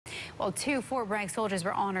Well, 2 Fort Bragg soldiers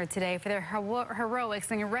were honored today for their heroics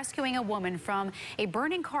in rescuing a woman from a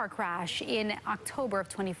burning car crash in October of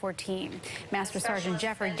 2014. Master Sergeant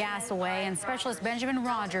Jeffrey Gassaway and Specialist Benjamin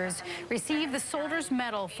Rogers received the Soldier's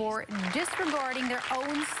Medal for disregarding their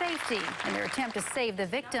own safety in their attempt to save the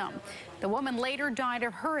victim. The woman later died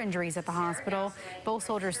of her injuries at the hospital. Both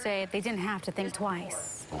soldiers say they didn't have to think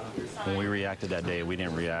twice. When we reacted that day, we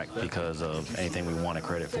didn't react because of anything we wanted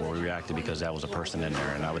credit for. We reacted because that was a person in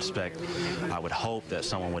there, and I would hope that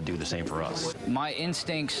someone would do the same for us. My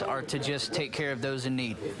instincts are to just take care of those in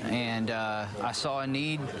need, and I saw a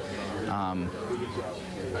need.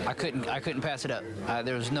 I couldn't pass it up.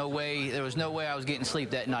 There was no way I was getting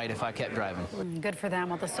sleep that night if I kept driving. Good for them.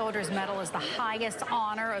 Well, the Soldier's Medal is the highest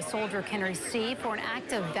honor a soldier can receive for an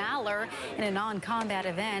act of valor in a non-combat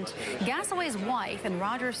event. Gassaway's wife and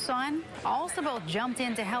Roger's son also both jumped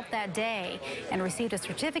in to help that day and received a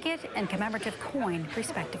certificate and commemorative coin,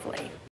 respectively.